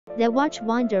The watch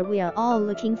winder we are all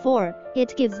looking for.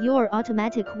 It gives your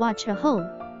automatic watch a home.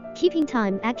 Keeping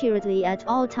time accurately at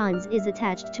all times is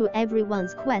attached to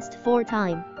everyone's quest for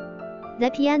time. The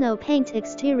piano paint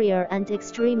exterior and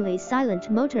extremely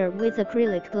silent motor with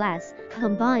acrylic glass,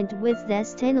 combined with the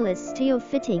stainless steel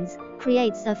fittings,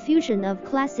 creates a fusion of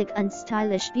classic and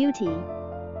stylish beauty.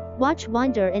 Watch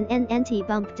winder in an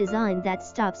anti-bump design that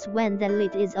stops when the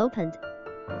lid is opened,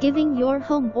 giving your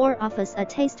home or office a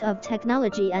taste of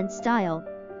technology and style.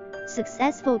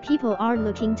 Successful people are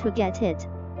looking to get it.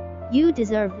 You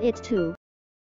deserve it too.